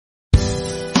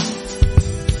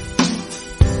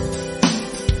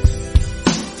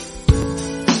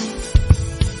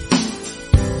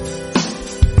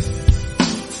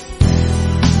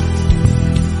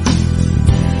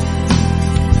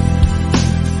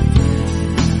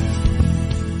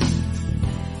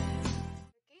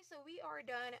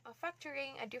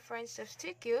factoring a difference of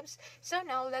two cubes. So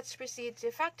now let's proceed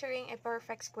to factoring a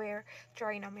perfect square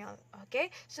trinomial. Okay,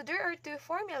 so there are two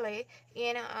formulae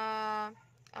in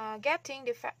getting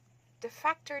the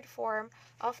factored form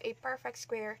of a perfect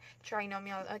square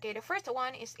trinomial. Okay, the first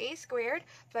one is a squared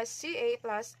plus 2a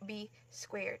plus b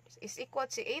squared is equal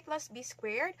to a plus b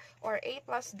squared, or a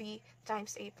plus b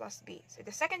times a plus b. So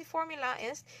the second formula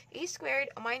is a squared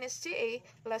minus 2a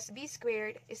plus b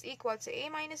squared is equal to a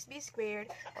minus b squared,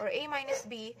 or a minus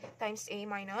b times a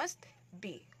minus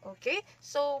b. Okay,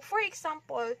 so for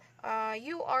example,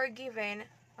 you are given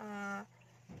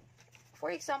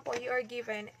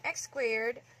x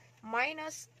squared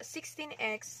minus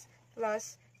 16x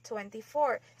plus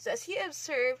 24. So as you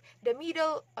observe, the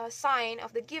middle sign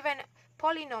of the given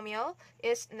polynomial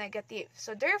is negative.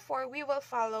 So therefore, we will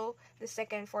follow the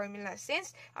second formula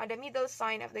since the middle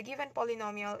sign of the given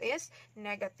polynomial is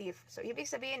negative. So ibig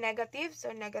sabihin negative,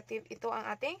 so negative ito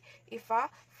ang ating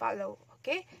ifa-follow.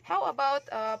 Okay? How about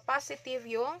positive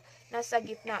yung nasa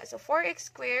gitna? So 4x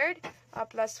squared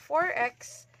plus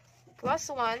 4x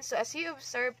plus 1. So, as you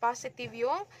observe, positive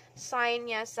yung sign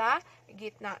niya sa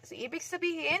gitna. So, ibig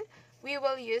sabihin, we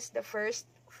will use the first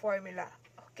formula.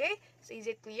 Okay? So, is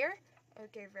it clear?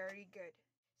 Okay, very good.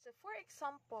 So, for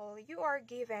example, you are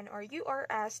given or you are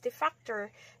asked to factor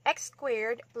x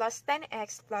squared plus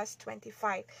 10x plus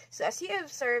 25. So, as you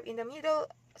observe, in the middle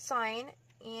sign,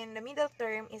 in the middle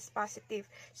term is positive.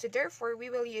 So therefore, we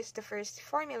will use the first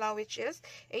formula, which is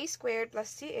a squared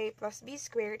plus 2a plus b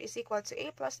squared is equal to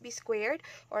a plus b squared,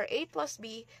 or a plus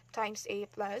b times a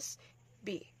plus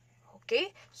b.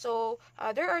 Okay, so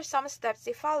there are some steps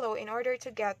to follow in order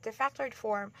to get the factored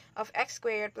form of x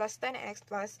squared plus 10x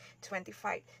plus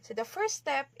 25. So the first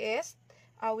step is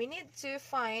we need to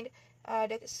find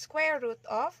the square root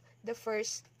of the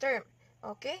first term.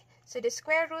 Okay, so the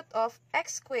square root of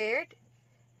x squared,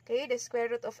 okay, the square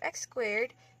root of x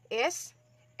squared is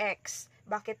x.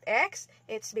 Bakit x?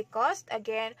 It's because,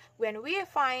 again, when we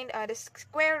find the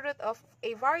square root of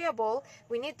a variable,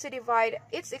 we need to divide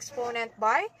its exponent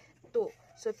by 2.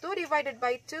 So 2 divided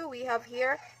by 2, we have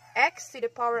here x to the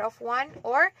power of 1,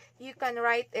 or you can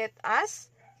write it as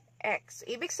x.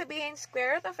 Ibig sabihin,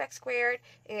 square root of x squared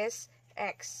is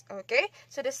x. Okay?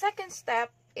 So the second step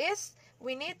is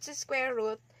we need to square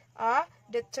root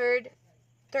the third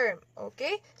term.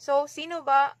 Okay? So, sino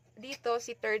ba dito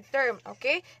si third term?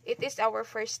 Okay? It is our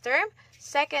first term,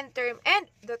 second term, and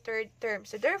the third term.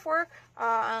 So, therefore,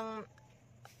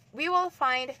 we will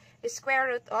find the square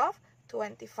root of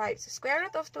 25. So, square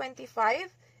root of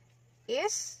 25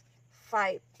 is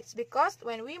 5. It's because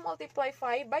when we multiply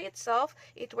 5 by itself,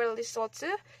 it will result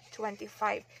to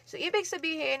 25. So, ibig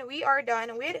sabihin, we are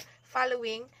done with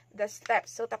following the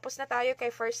steps. So, tapos na tayo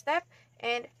kay first step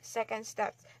and second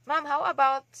step. Ma'am, how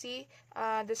about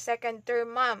the second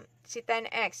term, ma'am? Si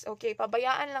 10x. Okay,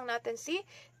 pabayaan lang natin si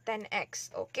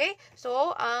 10x. Okay?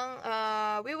 So,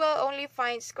 we will only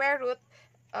find square root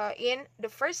in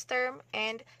the first term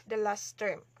and the last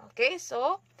term. Okay?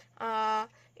 So,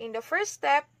 in the first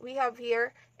step, we have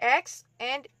here x,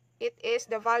 and it is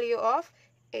the value of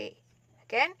a.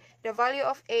 Again, the value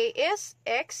of a is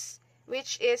x,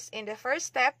 which is in the first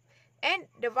step, and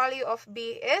the value of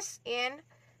b is in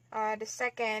the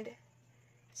second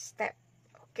step.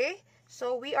 Okay?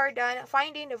 So, we are done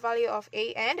finding the value of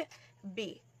a and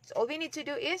b. So, all we need to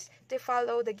do is to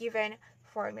follow the given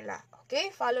formula. Okay?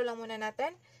 Follow lang muna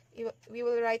natin. We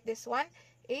will write this one.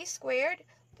 A squared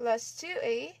plus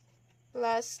 2a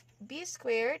plus b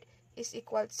squared is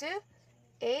equal to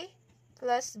a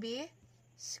plus b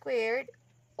squared,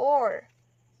 or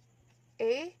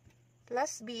a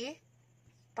plus b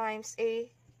times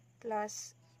a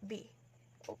plus b.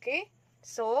 Okay?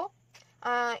 So,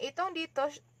 itong dito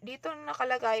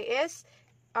nakalagay is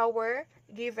our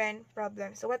given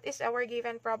problem. So, what is our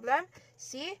given problem?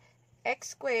 See,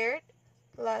 x squared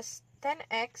plus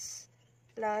 10x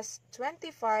plus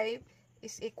 25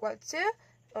 is equal to,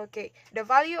 okay, the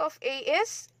value of a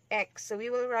is x. So, we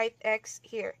will write x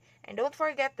here. And don't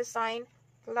forget the sign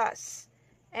plus.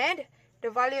 And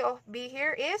the value of b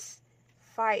here is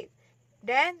 5.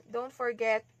 Then, don't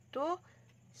forget to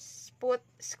put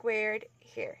squared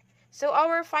here. So,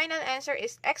 our final answer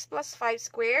is x plus 5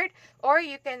 squared, or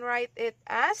you can write it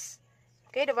as,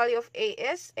 okay, the value of a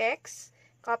is x,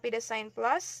 copy the sign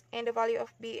plus, and the value of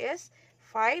b is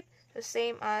 5, the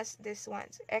same as this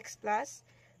one, so x plus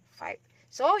 5.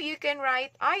 So, you can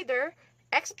write either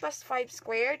x plus 5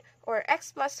 squared or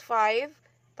x plus 5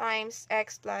 times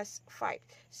x plus 5.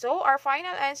 So, our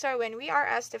final answer when we are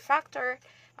asked to factor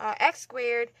x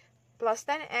squared plus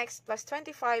 10x plus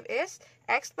 25 is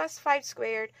x plus 5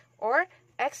 squared or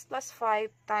x plus 5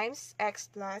 times x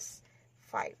plus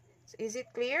 5. So is it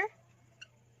clear?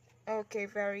 Okay,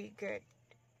 very good.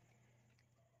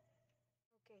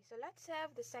 So let's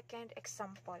have the second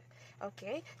example.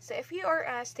 Okay, so if you are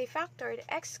asked to factor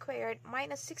x squared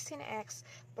minus 16x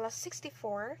plus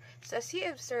 64, so as you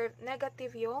observe,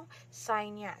 negative yung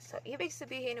sign niya. So ibig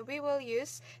sabihin, we will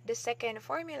use the second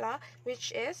formula,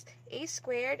 which is a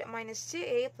squared minus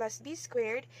 2a plus b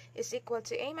squared is equal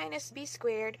to a minus b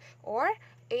squared, or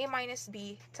a minus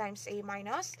b times a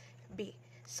minus b.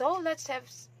 So let's have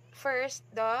first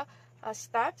the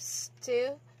steps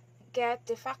to get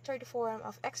the factored form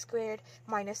of x squared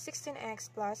minus 16x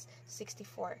plus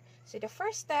 64. So the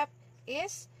first step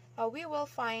is we will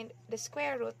find the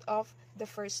square root of the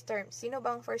first term. Sino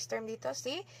bang first term dito?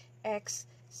 Si x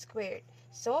squared.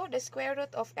 So the square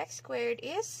root of x squared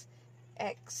is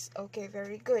x. Okay,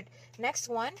 very good. Next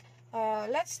one,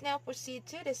 let's now proceed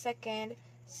to the second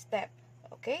step.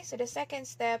 Okay, so the second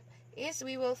step is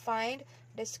we will find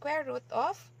the square root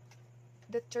of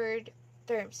the third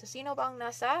term. So, sino bang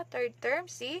nasa third term?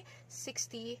 Si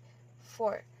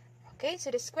 64. Okay,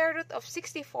 so the square root of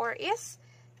 64 is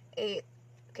 8.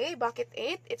 Okay, bakit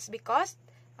 8? It's because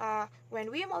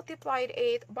when we multiplied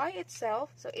 8 by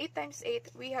itself, so 8 times 8,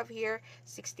 we have here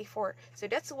 64. So,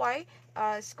 that's why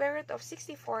square root of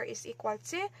 64 is equal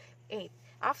to 8.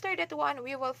 After that one,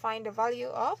 we will find the value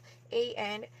of a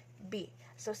and b.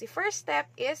 So, the first step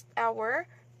is our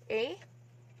a,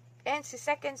 and the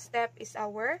second step is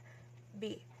our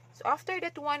b. So, after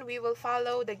that one, we will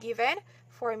follow the given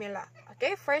formula.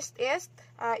 Okay, first is,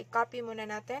 i-copy muna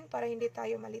natin para hindi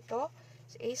tayo malito.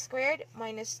 So, a squared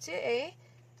minus 2a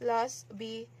plus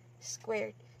b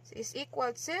squared. So, is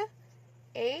equal to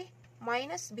a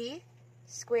minus b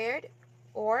squared,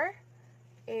 or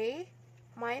a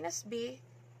minus b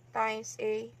times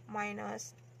a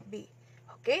minus b.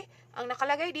 Okay, ang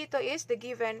nakalagay dito is the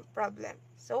given problem.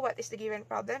 So, what is the given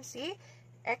problem? See,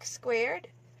 x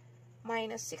squared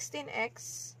minus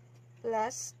 16x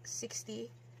plus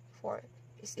 64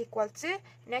 is equal to,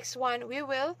 next one, we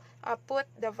will put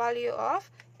the value of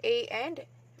a and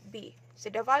b. So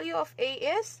the value of a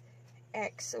is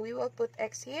x. So we will put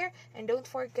x here, and don't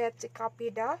forget to copy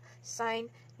the sign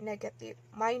negative.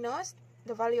 Minus,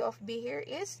 the value of b here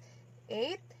is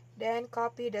 8, then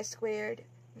copy the squared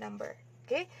number.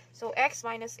 Okay, so x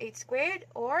minus 8 squared,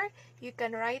 or you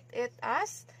can write it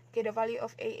as, okay, the value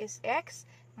of a is x,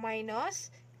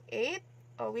 minus 8,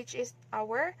 which is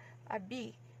our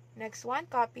b. Next one,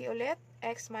 copy ulit,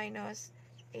 x minus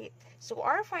 8. So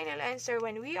our final answer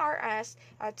when we are asked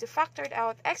to factor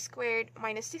out x squared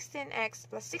minus 16x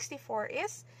plus 64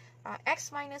 is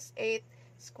x minus 8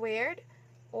 squared,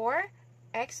 or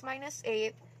x minus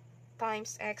 8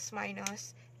 times x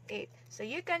minus 8. So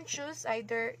you can choose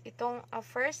either itong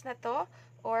first na to,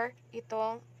 or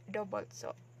itong double.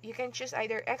 So you can choose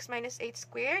either x minus 8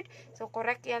 squared, so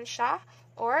correct yan siya,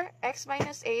 or x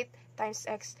minus 8 times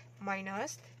x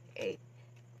minus 8.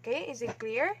 Okay, is it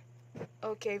clear?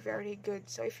 Okay, very good.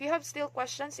 So if you have still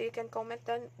questions, you can comment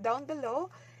down below.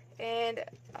 And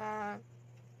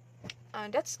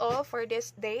that's all for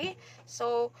this day.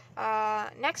 So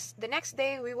the next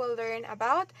day we will learn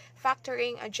about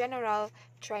factoring a general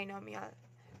trinomial.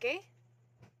 Okay?